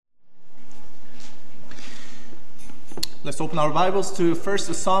Let's open our Bibles to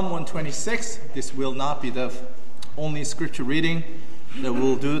first Psalm 126. This will not be the only scripture reading that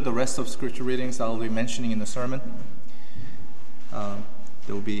we'll do. The rest of scripture readings I'll be mentioning in the sermon. There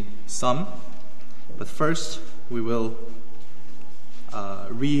will be some. But first, we will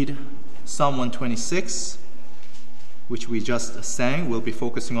read Psalm 126, which we just sang. We'll be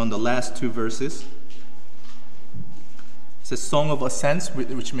focusing on the last two verses. It's a song of ascents,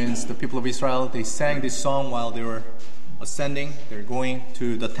 which means the people of Israel, they sang this song while they were ascending. They're going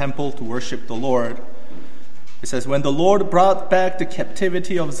to the temple to worship the Lord. It says, "When the Lord brought back the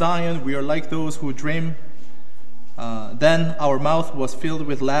captivity of Zion, we are like those who dream. Then our mouth was filled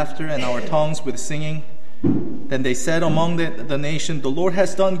with laughter and our tongues with singing. Then they said among the nation, the Lord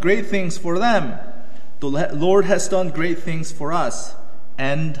has done great things for them. The Lord has done great things for us,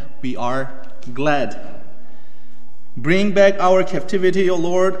 and we are glad. Bring back our captivity, O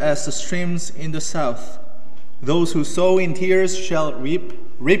Lord, as the streams in the south. Those who sow in tears shall reap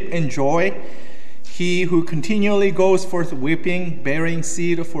in joy. He who continually goes forth weeping, bearing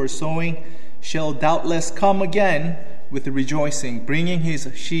seed for sowing, shall doubtless come again with rejoicing, bringing his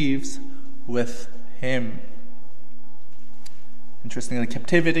sheaves with him." Interestingly,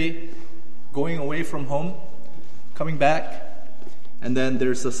 captivity, going away from home, coming back. And then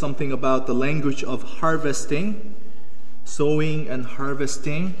there's something about the language of harvesting, sowing and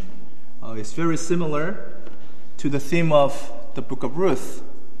harvesting. It's very similar to the theme of the book of Ruth.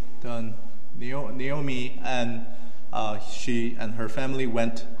 Naomi and she and her family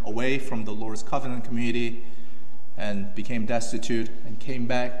went away from the Lord's covenant community and became destitute and came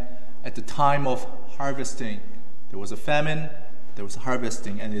back at the time of harvesting. There was a famine, there was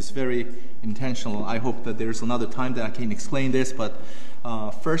harvesting, and it's very intentional. I hope that there's another time that I can explain this, but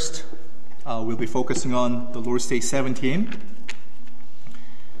first we'll be focusing on the Lord's Day 17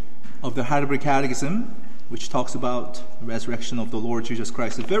 of the Heidelberg Catechism, which talks about the resurrection of the Lord Jesus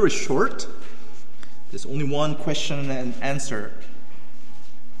Christ. It's very short. There's only one question and answer.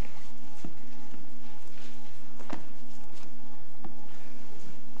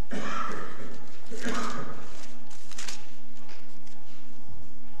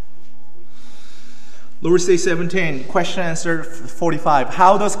 Lord's Day 17, question and answer 45.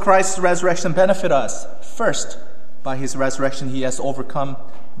 How does Christ's resurrection benefit us? First, by his resurrection he has overcome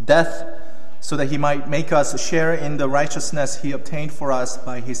death, so that he might make us share in the righteousness he obtained for us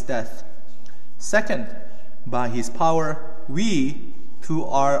by his death. Second, by his power, we who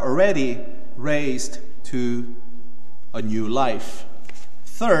are already raised to a new life.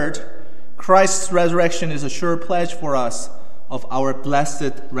 Third, Christ's resurrection is a sure pledge for us of our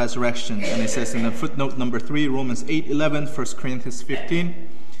blessed resurrection. And it says in the footnote number 3, Romans 8:11, 1 Corinthians 15,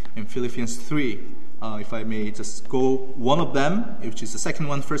 and Philippians 3. If I may just go one of them, which is the second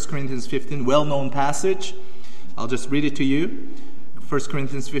one, 1 Corinthians 15, well-known passage. I'll just read it to you. 1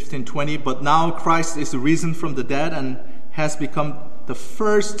 Corinthians 15:20, "But now Christ is risen from the dead and has become the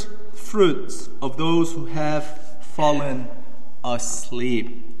first fruits of those who have fallen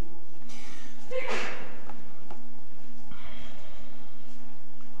asleep."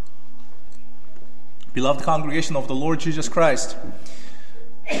 Beloved congregation of the Lord Jesus Christ,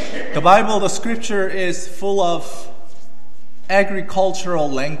 the Bible, the scripture, is full of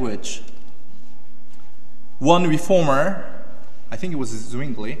agricultural language. One reformer, I think it was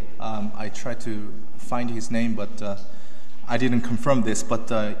Zwingli, I tried to find his name, but I didn't confirm this,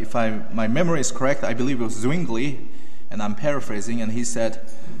 but if my memory is correct, I believe it was Zwingli, and I'm paraphrasing, and he said,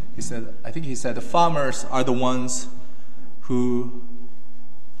 the farmers are the ones who,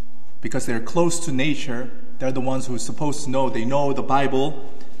 because they're close to nature, they're the ones who are supposed to know. They know the Bible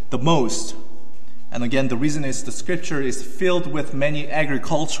the most. And again, the reason is the scripture is filled with many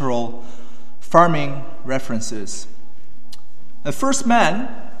agricultural farming references. The first man,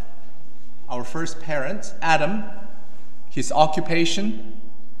 our first parent, Adam, his occupation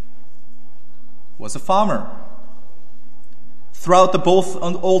was a farmer. Throughout the both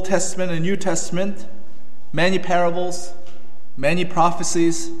Old Testament and New Testament, many parables, many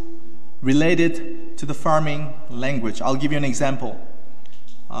prophecies related to the farming language. I'll give you an example.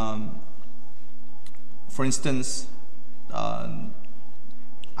 For instance,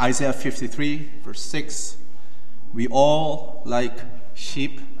 Isaiah 53, verse 6, "We all, like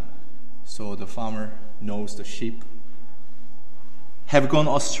sheep," so the farmer knows the sheep, "have gone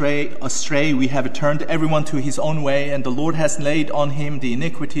astray, we have turned everyone to his own way, and the Lord has laid on him the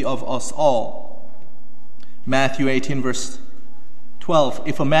iniquity of us all." Matthew 18, verse 12,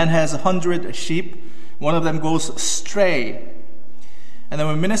 "If a man has 100 sheep, one of them goes astray." And then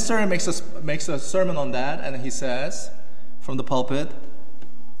when a minister makes a sermon on that, and he says from the pulpit,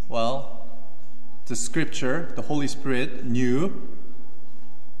 well, the Scripture, the Holy Spirit knew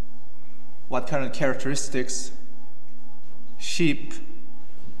what kind of characteristics sheep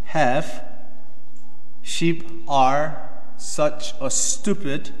have. Sheep are such a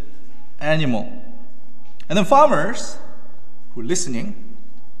stupid animal. And then farmers who are listening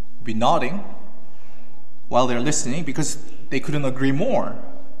will be nodding while they're listening because they couldn't agree more.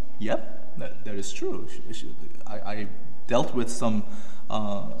 Yep, that is true. I dealt with some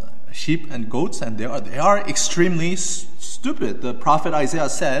sheep and goats, and they are extremely stupid. The prophet Isaiah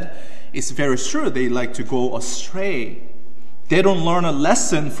said, it's very true. They like to go astray. They don't learn a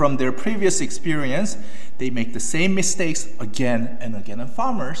lesson from their previous experience. They make the same mistakes again and again. And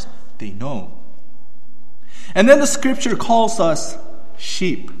farmers, they know. And then the Scripture calls us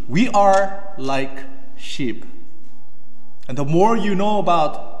sheep. We are like sheep. And the more you know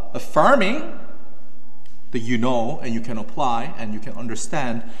about farming, the you know and you can apply and you can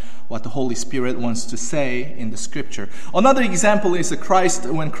understand what the Holy Spirit wants to say in the Scripture. Another example is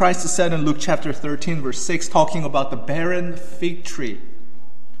when Christ said in Luke chapter 13 verse 6, talking about the barren fig tree.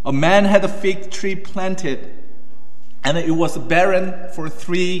 A man had a fig tree planted and it was barren for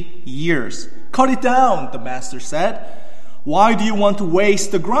 3 years. Cut it down, the master said. Why do you want to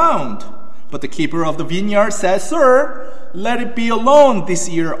waste the ground? But the keeper of the vineyard said, Sir, let it be alone this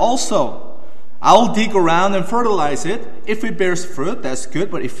year also. I'll dig around and fertilize it. If it bears fruit, that's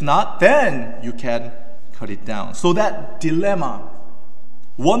good. But if not, then you can cut it down. So that dilemma.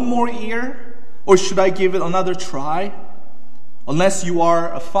 One more year? Or should I give it another try? Unless you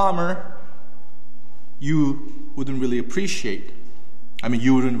are a farmer, you wouldn't really appreciate.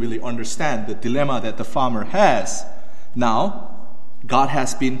 You wouldn't really understand the dilemma that the farmer has. Now, God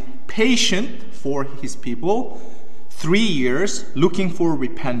has been patient for His people. 3 years looking for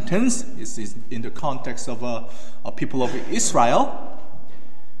repentance. This is in the context of a people of Israel.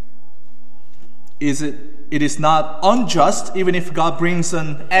 It is not unjust even if God brings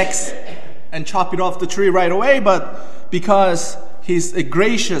an axe and chop it off the tree right away, but because He's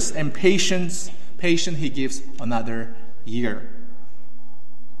gracious and patient, He gives another year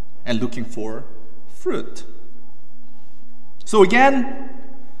and looking for fruit. So again,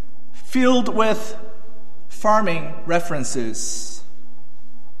 filled with farming references.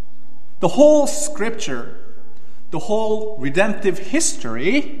 The whole Scripture, the whole redemptive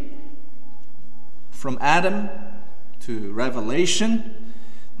history from Adam to Revelation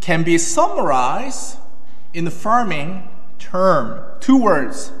can be summarized in the farming term. 2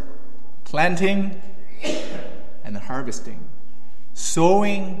 words, planting and harvesting,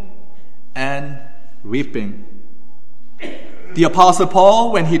 sowing and reaping. The Apostle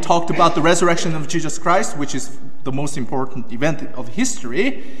Paul, when he talked about the resurrection of Jesus Christ, which is the most important event of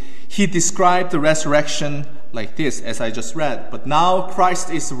history, he described the resurrection like this, as I just read. But now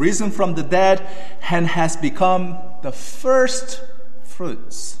Christ is risen from the dead and has become the first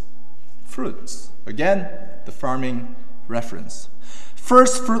fruits. Fruits. Again, the farming reference.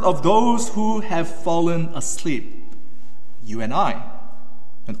 First fruit of those who have fallen asleep. You and I,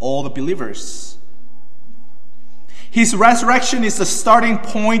 and all the believers. His resurrection is the starting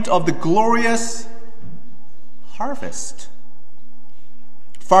point of the glorious harvest.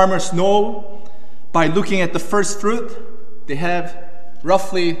 Farmers know by looking at the first fruit, they have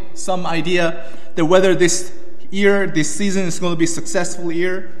roughly some idea that whether this season is going to be a successful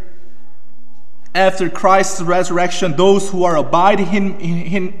year. After Christ's resurrection, those who are abiding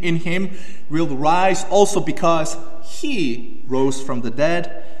in Him will rise also because He rose from the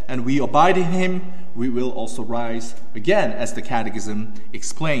dead, and we abide in Him, we will also rise again, as the Catechism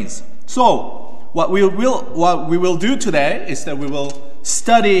explains. So, what we will do today is that we will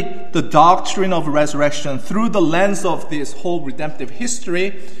study the doctrine of resurrection through the lens of this whole redemptive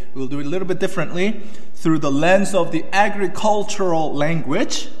history. We'll do it a little bit differently, through the lens of the agricultural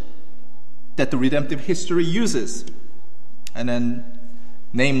language that the redemptive history uses. And then,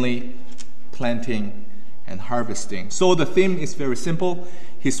 namely, planting and harvesting. So the theme is very simple.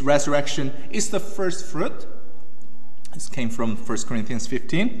 His resurrection is the first fruit. This came from 1 Corinthians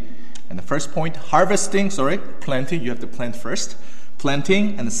 15. And the first point, planting. You have to plant first.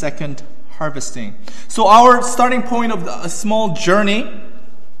 Planting, and the second, harvesting. So our starting point of a small journey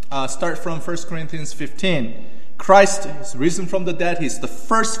start from 1 Corinthians 15. Christ is risen from the dead. He's the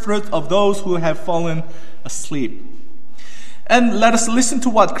first fruit of those who have fallen asleep. And let us listen to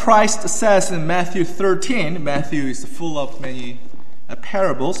what Christ says in Matthew 13. Matthew is full of many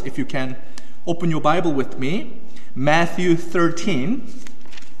parables. If you can open your Bible with me. Matthew 13,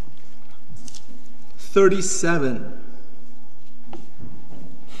 37.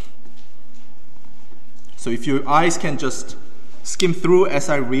 So if your eyes can just skim through as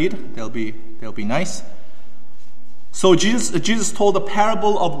I read. They'll be nice. So Jesus told the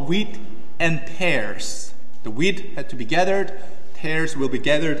parable of wheat and tares. The wheat had to be gathered. Tares will be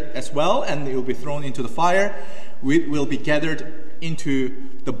gathered as well, and it will be thrown into the fire. Wheat will be gathered into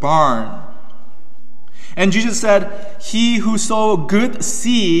the barn. And Jesus said, "He who sowed good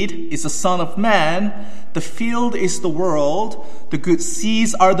seed is the Son of Man. The field is the world. The good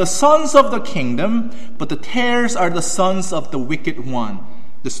seeds are the sons of the kingdom, but the tares are the sons of the wicked one."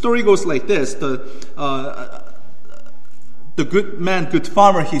 The story goes like this. The good man, good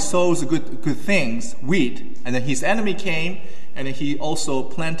farmer, he sows good things, wheat. And then his enemy came, and he also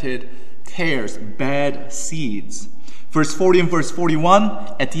planted tares, bad seeds. Verse 40 and verse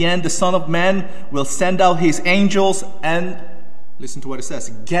 41, at the end, the Son of Man will send out his angels and, listen to what it says,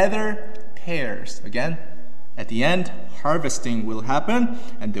 gather tares. Again, at the end, harvesting will happen,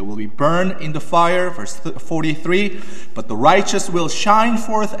 and they will be burned in the fire. Verse 43, but the righteous will shine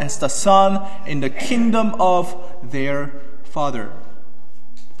forth as the sun in the kingdom of their Father.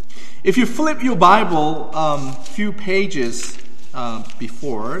 If you flip your Bible a few pages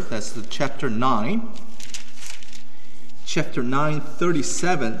before, that's the chapter 9. Chapter 9,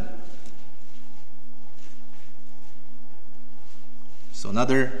 37. So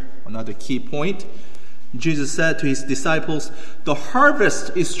another key point. Jesus said to his disciples, "The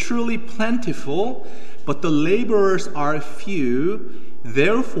harvest is truly plentiful, but the laborers are few.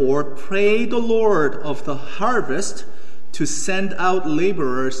 Therefore, pray the Lord of the harvest to send out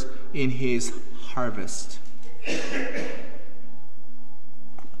laborers in his harvest."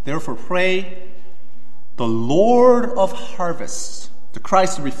 Therefore, pray the Lord of harvest. The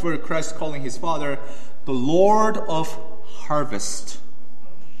Christ calling his Father the Lord of harvest.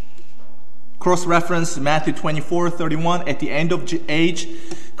 Cross-reference Matthew 24:31. At the end of age,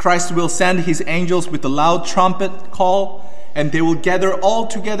 Christ will send his angels with a loud trumpet call, and they will gather all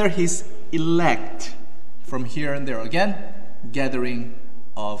together his elect from here and there. Again, gathering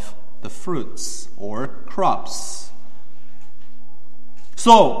of the fruits or crops.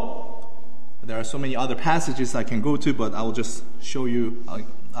 So, there are so many other passages I can go to, but I will just show you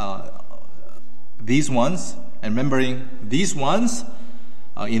these ones. And remembering these ones,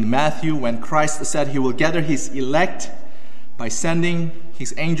 in Matthew, when Christ said he will gather his elect by sending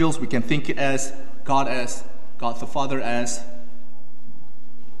his angels, we can think as God the Father as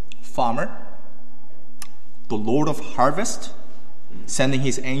farmer, the Lord of harvest, sending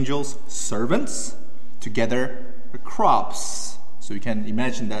his angels, servants, to gather the crops. So you can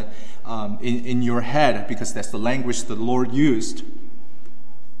imagine that in your head, because that's the language the Lord used.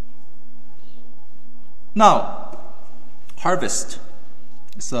 Now, harvest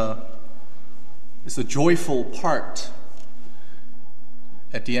is a joyful part.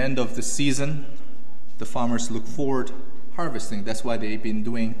 At the end of the season, the farmers look forward harvesting. That's why they've been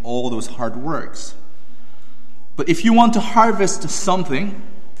doing all those hard works. But if you want to harvest something,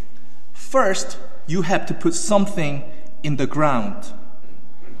 first you have to put something in the ground.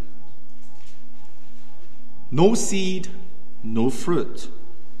 No seed, no fruit.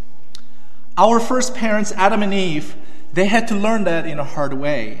 Our first parents, Adam and Eve, they had to learn that in a hard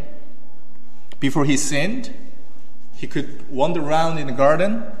way. Before he sinned, he could wander around in the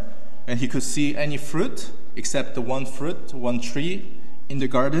garden and he could see any fruit except the one fruit, one tree in the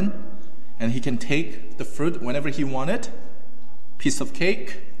garden, and he can take the fruit whenever he wanted, piece of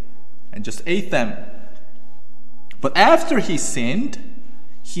cake, and just ate them. But after he sinned,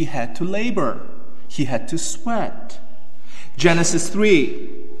 he had to labor. He had to sweat. Genesis 3.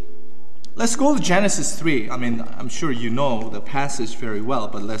 Let's go to Genesis 3. I mean, I'm sure you know the passage very well,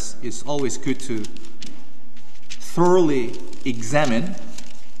 but it's always good to thoroughly examine.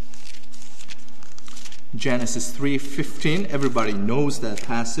 Genesis 3:15. Everybody knows that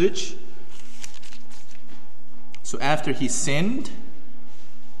passage. So after he sinned,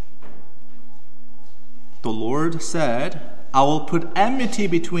 the Lord said, "I will put enmity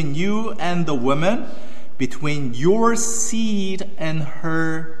between you and the woman, between your seed and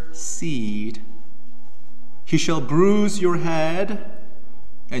her seed. He shall bruise your head,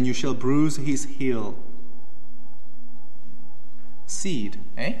 and you shall bruise his heel." Seed,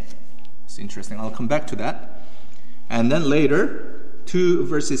 eh? It's interesting. I'll come back to that. And then later, 2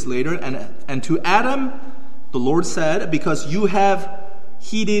 verses later, and to Adam, the Lord said, "Because you have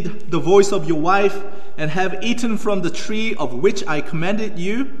heeded the voice of your wife, and have eaten from the tree of which I commanded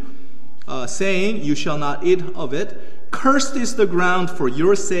you, saying, you shall not eat of it. Cursed is the ground for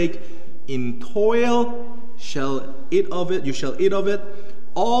your sake. In toil shall eat of it. You shall eat of it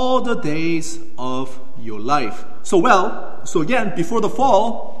all the days of your life." So again, before the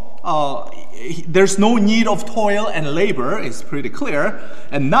fall, there's no need of toil and labor. It's pretty clear.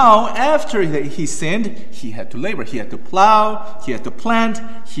 And now, after he sinned, he had to labor. He had to plow. He had to plant.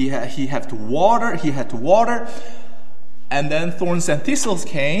 He had to water. And then thorns and thistles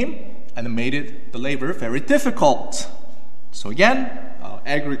came and made the labor very difficult. So again,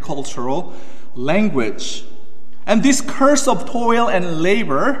 agricultural language. And this curse of toil and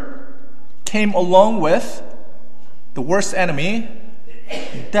labor came along with the worst enemy,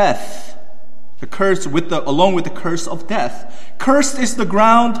 death. Along with the curse of death. Cursed is the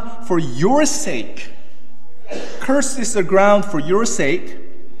ground for your sake. Cursed is the ground for your sake.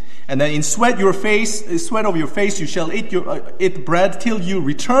 And then in sweat of your face you shall eat bread till you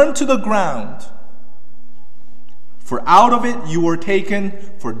return to the ground. For out of it you were taken,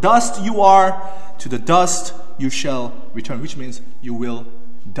 for dust you are, to the dust you shall return, which means you will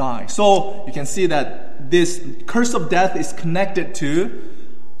die. So you can see that this curse of death is connected to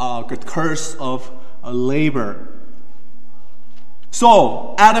the curse of labor.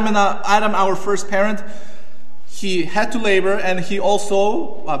 So Adam, our first parent, he had to labor, and he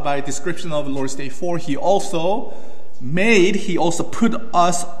also, by description of Lord's Day 4, he also put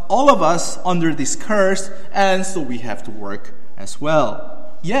all of us under this curse, and so we have to work as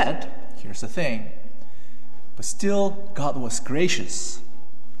well. Yet, here's the thing. But still, God was gracious.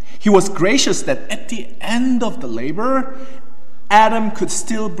 He was gracious that at the end of the labor, Adam could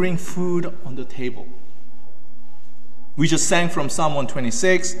still bring food on the table. We just sang from Psalm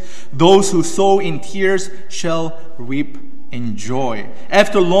 126, those who sow in tears shall reap in joy.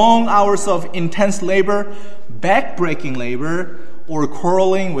 After long hours of intense labor, back-breaking labor, or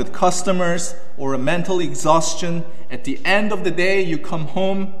quarreling with customers, or a mental exhaustion, at the end of the day you come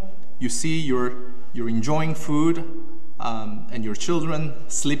home, you see you're enjoying food, and your children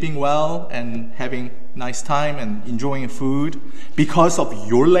sleeping well and having nice time and enjoying food because of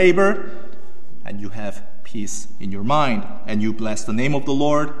your labor, and you have peace in your mind, and you bless the name of the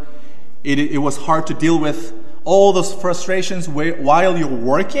Lord. It was hard to deal with all those frustrations while you're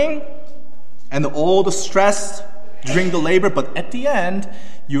working and all the stress during the labor, but at the end,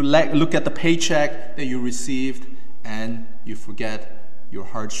 you look at the paycheck that you received and you forget your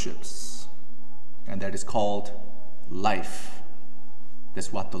hardships. And that is called life. That's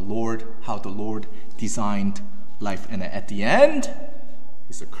how the Lord designed life. And at the end,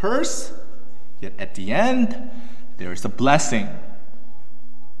 it's a curse. Yet at the end, there is a blessing.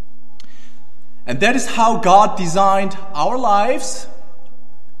 And that is how God designed our lives.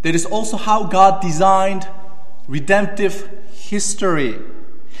 That is also how God designed redemptive history.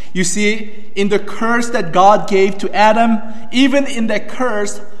 You see, in the curse that God gave to Adam, even in that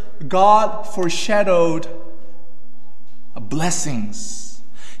curse, God foreshadowed blessings.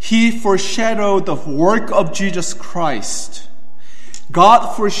 He foreshadowed the work of Jesus Christ.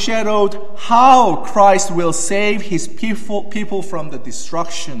 God foreshadowed how Christ will save his people from the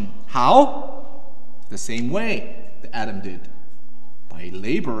destruction. How? The same way that Adam did. By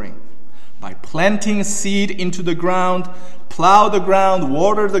laboring. By planting seed into the ground, plow the ground,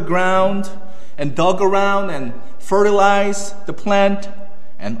 water the ground, and dug around and fertilize the plant,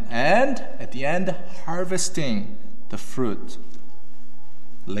 and at the end, harvesting the fruit.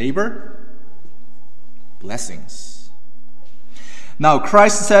 Labor, blessings. Now,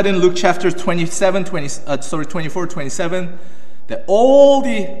 Christ said in Luke chapter 24, 27, that all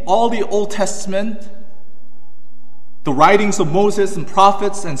the Old Testament, the writings of Moses and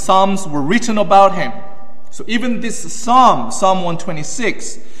prophets and Psalms were written about him. So even this Psalm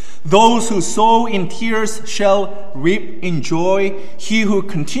 126, those who sow in tears shall reap in joy. He who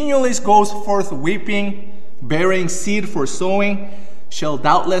continually goes forth weeping, bearing seed for sowing, shall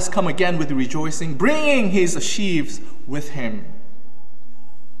doubtless come again with rejoicing, bringing his sheaves with him.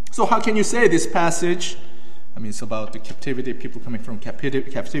 So how can you say this passage, it's about the captivity, people coming from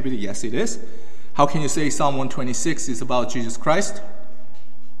captivity. Yes, it is. How can you say Psalm 126 is about Jesus Christ?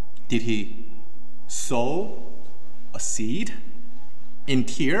 Did he sow a seed in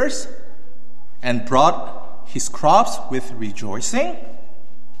tears and brought his crops with rejoicing?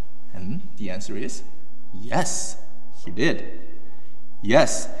 And the answer is yes, he did.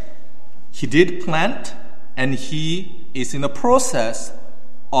 Yes, he did plant, and he is in the process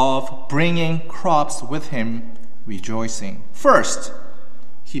of bringing crops with him, rejoicing. First,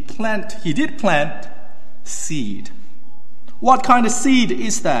 he did plant seed. What kind of seed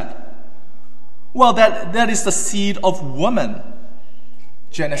is that? Well, that is the seed of woman.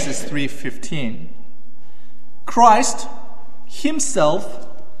 Genesis 3:15. Christ himself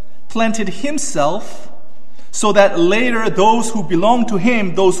planted himself so that later those who belong to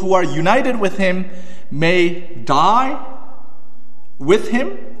him, those who are united with him, may die with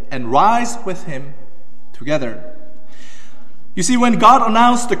him and rise with him together. You see, when God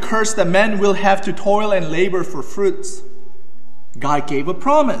announced the curse that men will have to toil and labor for fruits, God gave a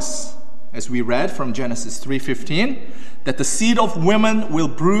promise, as we read from Genesis 3:15, that the seed of woman will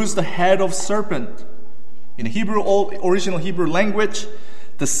bruise the head of serpent. In original Hebrew language,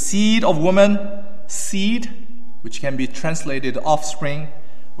 the seed of woman, seed, which can be translated offspring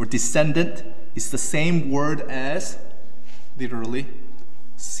or descendant, is the same word as, literally,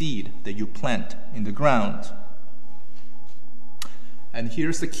 seed that you plant in the ground. And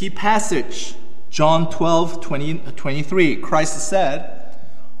here's the key passage, John 12:23. Christ said,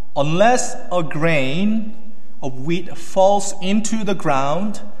 "Unless a grain of wheat falls into the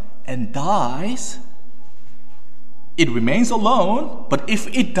ground and dies, it remains alone, but if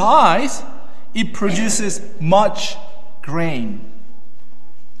it dies, it produces much grain."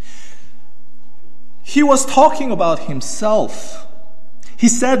 He was talking about himself. He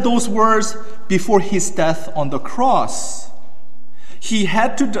said those words before his death on the cross. He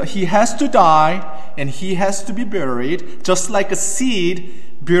has to die and he has to be buried, just like a seed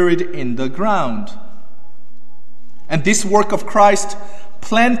buried in the ground. And this work of Christ,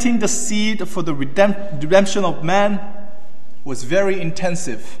 planting the seed for the redemption of man, was very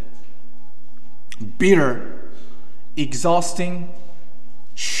intensive, bitter, exhausting,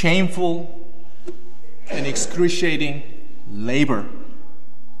 shameful, and excruciating labor.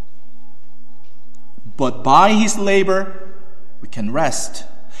 But by his labor, we can rest.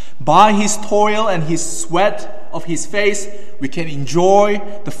 By his toil and his sweat of his face, we can enjoy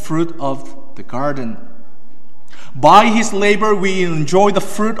the fruit of the garden. By his labor, we enjoy the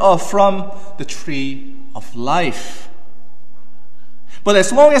fruit from the tree of life. But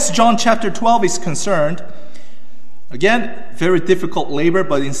as long as John chapter 12 is concerned, again, very difficult labor,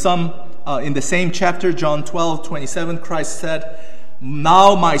 but in the same chapter, John 12:27, Christ said,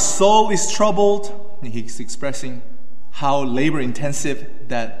 "Now my soul is troubled." And he's expressing how labor-intensive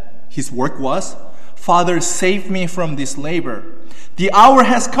that his work was. "Father, save me from this labor. The hour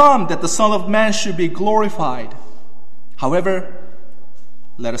has come that the Son of Man should be glorified." However,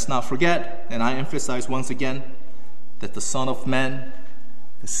 let us not forget, and I emphasize once again, that the Son of Man,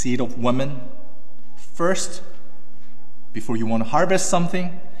 the seed of woman, first, before you want to harvest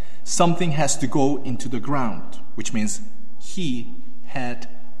something has to go into the ground, which means he had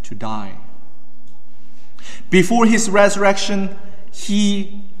to die. Before his resurrection,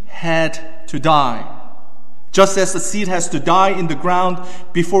 he had to die. Just as the seed has to die in the ground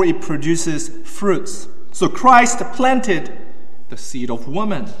before it produces fruits. So Christ planted the seed of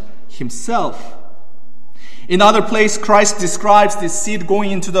woman himself. In other place, Christ describes this seed going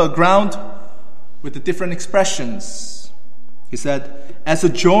into the ground with the different expressions. He said, "As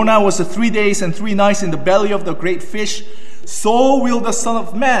Jonah was 3 days and 3 nights in the belly of the great fish, so will the Son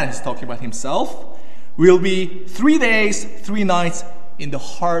of Man," he's talking about himself, "will be 3 days, 3 nights in the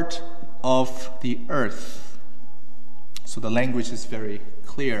heart of the earth." So the language is very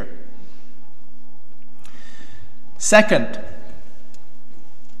clear. Second,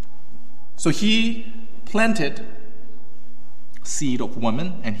 so he planted seed of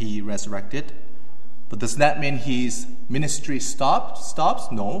woman and he resurrected. But does that mean his ministry stops?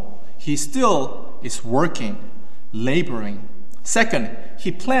 No. He still is working, laboring. Second,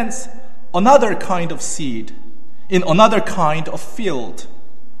 he plants another kind of seed in another kind of field.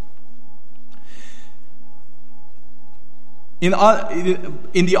 In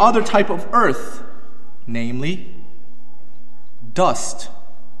the other type of earth, namely dust,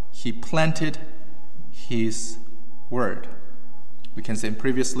 he planted his word. We can say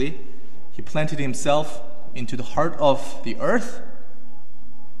previously, he planted himself into the heart of the earth.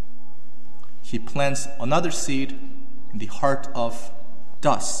 He plants another seed in the heart of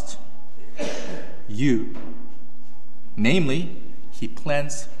dust. You. Namely, he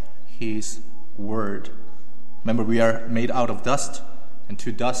plants his word. Remember, we are made out of dust, and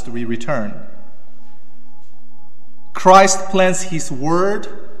to dust we return. Christ plants his word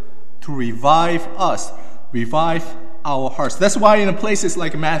to revive us, revive our hearts. That's why in places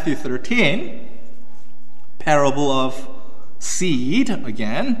like Matthew 13, parable of seed,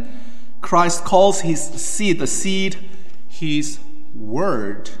 again, Christ calls his seed, the seed, his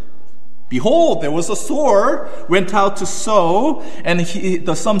word. Behold, there was a sower went out to sow, and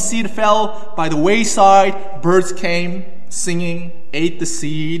some seed fell by the wayside. Birds came, singing, ate the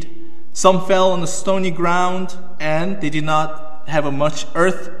seed. Some fell on the stony ground, and they did not have much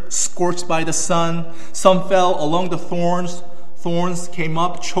earth, scorched by the sun. Some fell along the thorns. Thorns came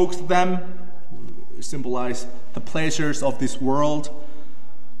up, choked them, symbolize the pleasures of this world.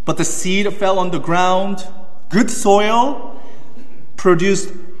 But the seed fell on the ground, good soil,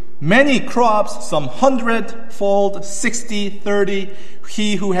 produced many crops, some 100-fold, 60, 30.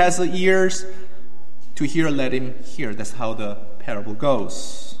 He who has ears to hear, let him hear. That's how the parable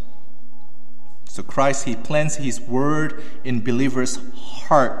goes. So Christ, he plants his word in believers'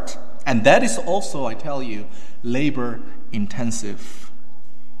 heart. And that is also, I tell you, labor intensive.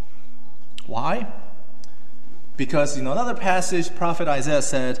 Why? Because in another passage, Prophet Isaiah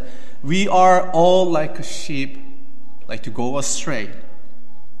said, we are all like a sheep, like to go astray.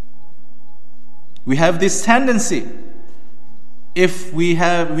 We have this tendency, if we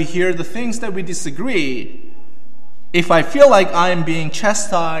hear the things that we disagree, if I feel like I am being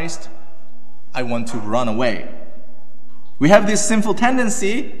chastised, I want to run away. We have this sinful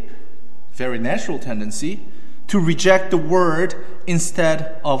tendency, very natural tendency, to reject the word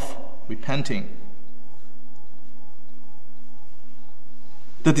instead of repenting.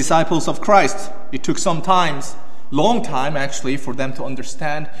 The disciples of Christ, it took some time, long time actually, for them to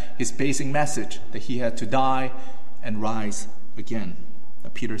understand his basic message, that he had to die and rise again.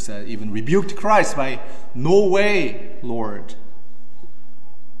 Peter said, even rebuked Christ by, no way, Lord.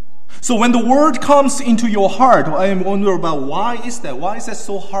 So when the word comes into your heart, I wonder about why is that? Why is that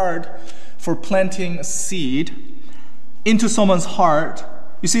so hard for planting a seed into someone's heart?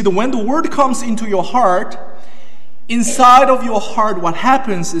 You see, when the word comes into your heart, inside of your heart, what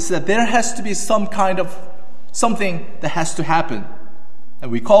happens is that there has to be some kind of something that has to happen. And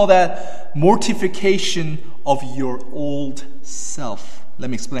we call that mortification of your old self. Let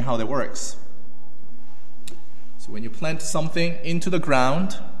me explain how that works. So when you plant something into the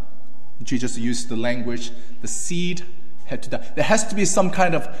ground, Jesus used the language, the seed had to die. There has to be some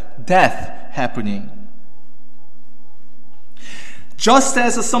kind of death happening. Just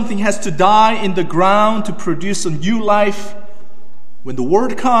as something has to die in the ground to produce a new life, when the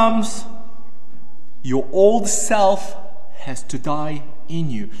word comes, your old self has to die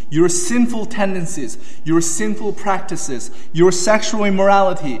in you. Your sinful tendencies, your sinful practices, your sexual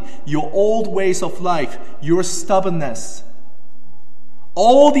immorality, your old ways of life, your stubbornness,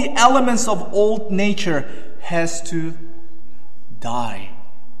 all the elements of old nature has to die.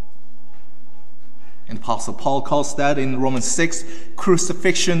 And Apostle Paul calls that in Romans 6,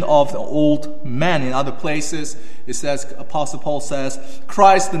 crucifixion of the old man. In other places, it says, Apostle Paul says,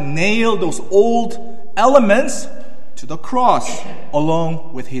 Christ nailed those old elements to the cross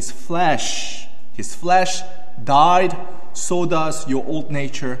along with his flesh. His flesh died, so does your old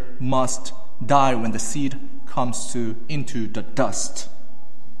nature must die when the seed comes into the dust.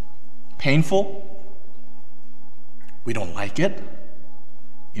 Painful. We don't like it.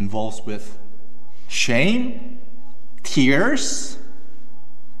 Involves with shame, tears.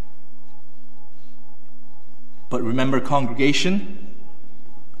 But remember, congregation,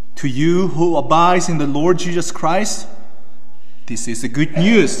 to you who abides in the Lord Jesus Christ, this is the good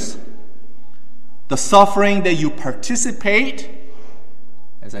news. The suffering that you participate,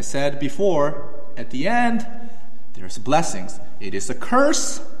 as I said before, at the end, there's blessings. It is a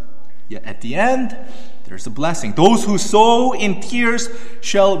curse, yet at the end, there's a blessing. Those who sow in tears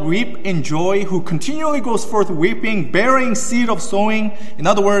shall reap in joy, who continually goes forth weeping, bearing seed of sowing. In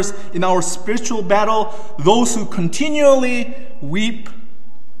other words, in our spiritual battle, those who continually weep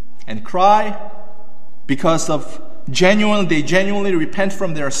and cry because they genuinely repent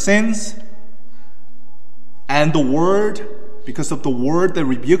from their sins, and the word, because of the word that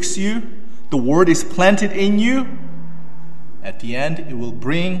rebukes you, the word is planted in you. At the end, it will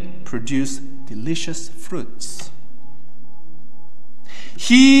produce delicious fruits.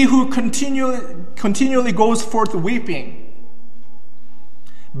 He who continually goes forth weeping,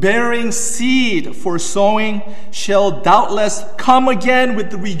 bearing seed for sowing, shall doubtless come again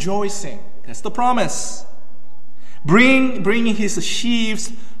with the rejoicing. That's the promise. Bringing his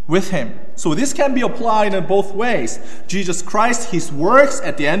sheaves with him. So this can be applied in both ways. Jesus Christ, his works,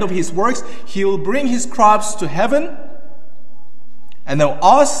 at the end of his works, he will bring his crops to heaven. And now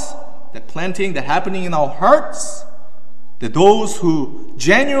us, that planting, that happening in our hearts, that those who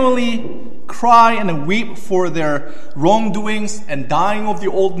genuinely cry and weep for their wrongdoings and dying of the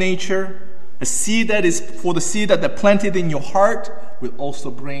old nature, the seed that planted in your heart will also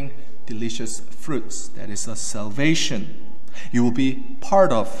bring delicious fruits. That is a salvation. You will be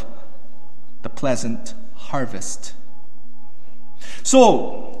part of the pleasant harvest.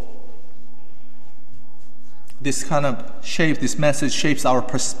 So, this message shapes our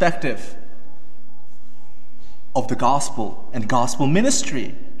perspective of the gospel and gospel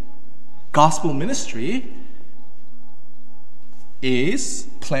ministry. Gospel ministry is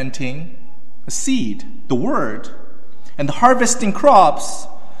planting a seed, the word, and harvesting crops,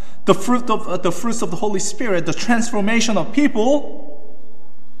 the fruits of the Holy Spirit, the transformation of people,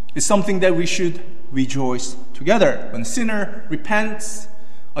 It's something that we should rejoice together. When a sinner repents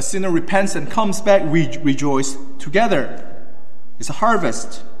and comes back, we rejoice together. It's a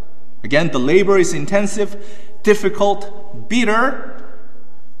harvest. Again, the labor is intensive, difficult, bitter.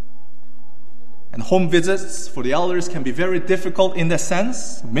 And home visits for the elders can be very difficult in that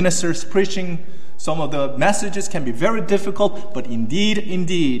sense. Ministers preaching some of the messages can be very difficult, but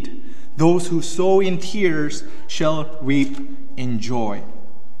indeed, those who sow in tears shall reap in joy.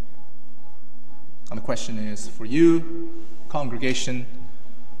 And the question is, for you, congregation,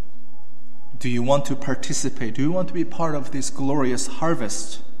 do you want to participate? Do you want to be part of this glorious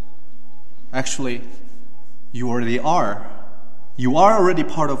harvest? Actually, you already are. You are already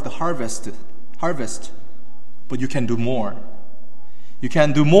part of the harvest, but you can do more. You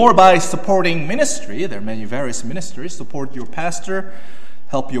can do more by supporting ministry. There are many various ministries. Support your pastor,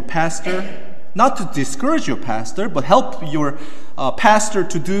 help your pastor. Not to discourage your pastor, but help your pastor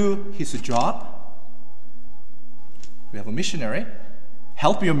to do his job. We have a missionary.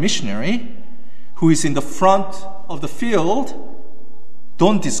 Help your missionary who is in the front of the field.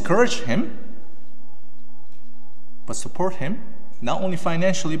 Don't discourage him, but support him, not only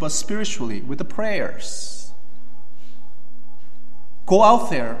financially, but spiritually, with the prayers. Go out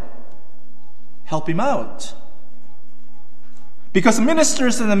there, help him out. Because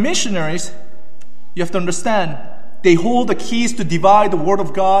ministers and the missionaries, you have to understand, they hold the keys to divide the Word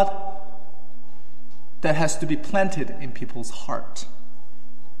of God that has to be planted in people's heart.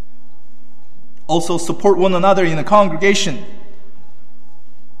 Also, support one another in a congregation.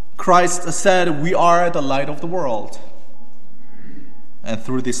 Christ said, we are the light of the world. And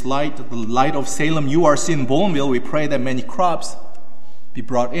through this light, the light of Salem, URC in Bowenville, we pray that many crops be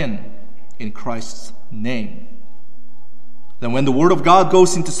brought in Christ's name. Then when the Word of God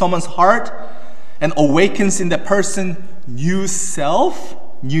goes into someone's heart and awakens in that person new self,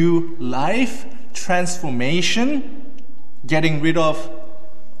 new life, transformation, getting rid of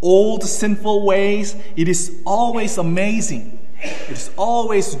old sinful ways, it is always amazing. It is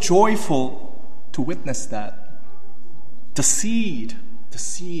always joyful to witness that. The seed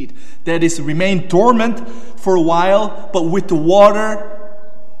that is remained dormant for a while, but with the water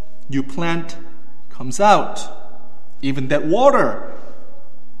you plant comes out. Even that water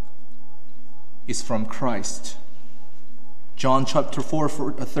is from Christ. John chapter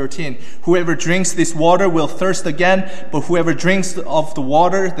 4:13. Whoever drinks this water will thirst again, but whoever drinks of the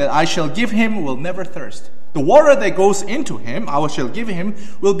water that I shall give him will never thirst. The water that goes into him, I shall give him,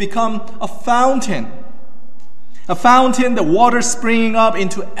 will become a fountain. A fountain, the water springing up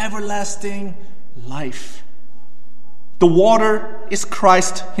into everlasting life. The water is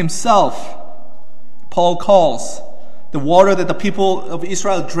Christ himself. Paul calls the water that the people of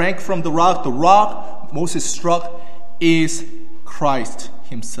Israel drank from the rock Moses struck, is Christ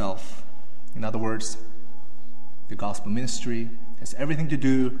himself. In other words, the gospel ministry has everything to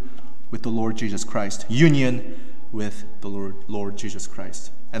do with the Lord Jesus Christ, union with the Lord Jesus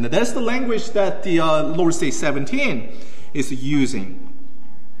Christ. And that's the language that the Lord's Day 17 is using.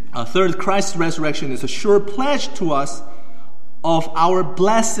 Third, Christ's resurrection is a sure pledge to us of our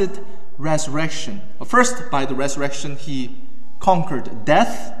blessed resurrection. First, by the resurrection, he conquered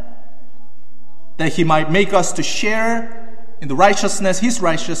death, that he might make us to share in the righteousness, his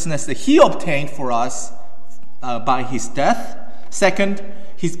righteousness that he obtained for us by his death. Second,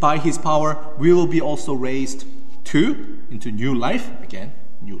 by his power, we will be also raised into new life. Again,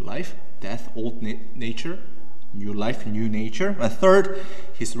 new life, death, old nature, new life, new nature. And third,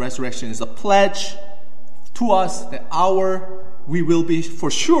 his resurrection is a pledge to us that we will be for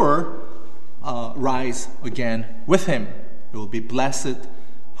sure rise again with him. It will be blessed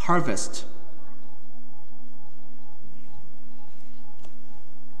harvest.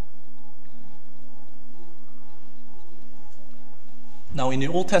 Now, in the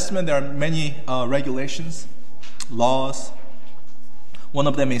Old Testament, there are many regulations, laws. One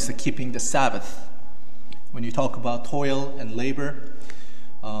of them is keeping the Sabbath. When you talk about toil and labor,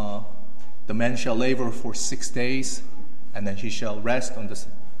 the man shall labor for 6 days, and then he shall rest on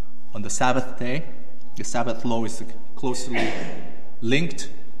the Sabbath day. The Sabbath law is closely linked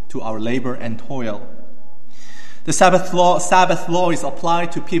to our labor and toil. The Sabbath law is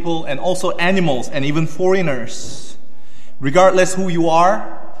applied to people and also animals and even foreigners. Regardless who you are,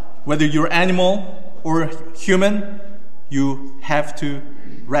 whether you're animal or human, you have to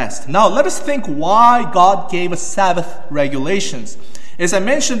rest. Now, let us think why God gave us Sabbath regulations. As I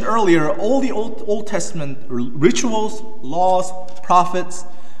mentioned earlier, all the Old Testament rituals, laws, prophets,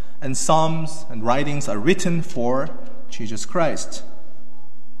 and psalms and writings are written for Jesus Christ.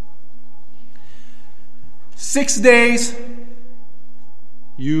 6 days,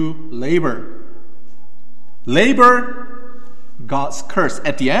 you labor. Labor, God's curse.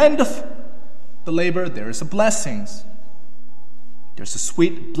 At the end of the labor, there is a blessings. There's a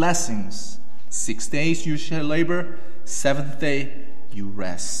sweet blessings. 6 days you shall labor, 7th day you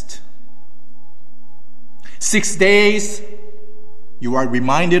rest. 6 days you are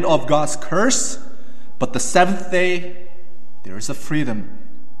reminded of God's curse, but the 7th day there is a freedom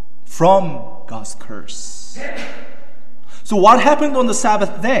from God's curse. So what happened on the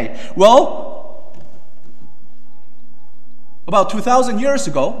Sabbath day? Well, about 2,000 years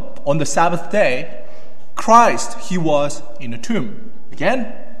ago, on the Sabbath day, Christ, he was in a tomb.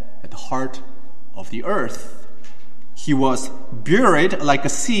 Again, at the heart of the earth. He was buried like a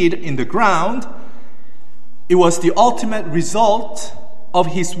seed in the ground. It was the ultimate result of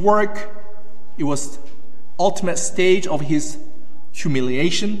his work. It was the ultimate stage of his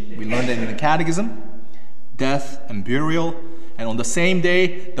humiliation. We learned that in the Catechism. Death and burial. And on the same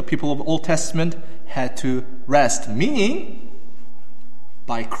day, the people of the Old Testament had to rest. Meaning,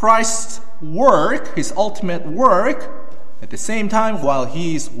 by Christ's work, his ultimate work, at the same time, while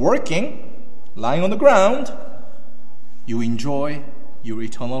he is working, lying on the ground, you enjoy your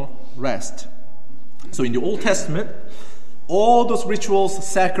eternal rest. So in the Old Testament, all those rituals,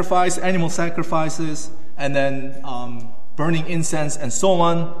 sacrifice, animal sacrifices, and then burning incense and so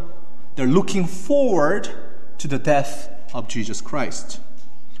on, they're looking forward to the death of Jesus Christ.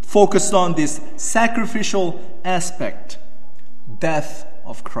 Focused on this sacrificial aspect, death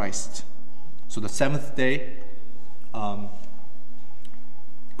of Christ. So the 7th day,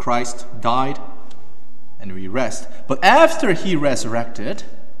 Christ died and we rest. But after he resurrected,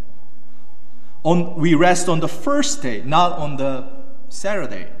 we rest on the first day, not on the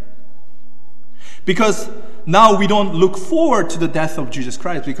Saturday. Because now we don't look forward to the death of Jesus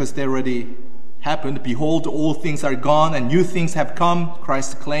Christ because they already happened. Behold, all things are gone and new things have come,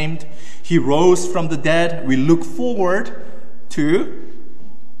 Christ claimed. He rose from the dead. We look forward to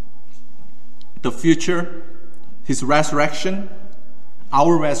the future, his resurrection,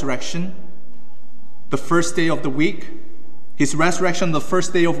 our resurrection, the first day of the week. His resurrection, the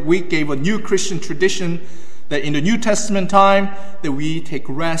first day of the week, gave a new Christian tradition that in the New Testament time, that we take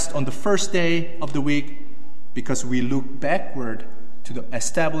rest on the first day of the week because we look backward to the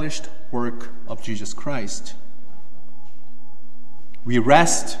established work of Jesus Christ. We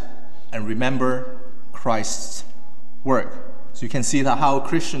rest and remember Christ's work. So you can see that how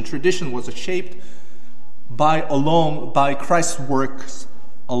Christian tradition was shaped by Christ's works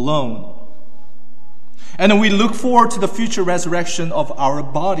alone. And then we look forward to the future resurrection of our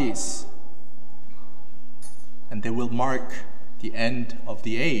bodies. And they will mark the end of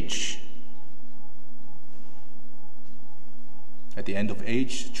the age. At the end of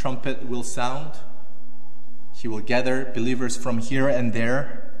age, trumpet will sound. He will gather believers from here and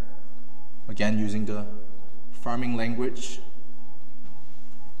there. Again, using the farming language.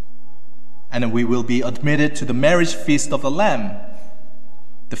 And then we will be admitted to the marriage feast of the Lamb,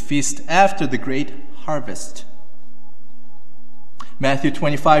 the feast after the great harvest. Matthew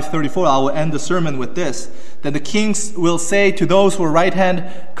 25:34, I will end the sermon with this. That the kings will say to those who are right hand,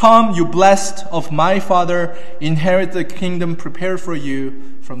 "Come, you blessed of my Father, inherit the kingdom prepared for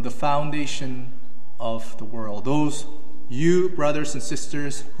you from the foundation of the world." Those you, brothers and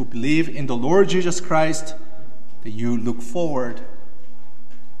sisters, who believe in the Lord Jesus Christ, that you look forward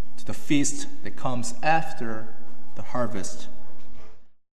to the feast that comes after the harvest.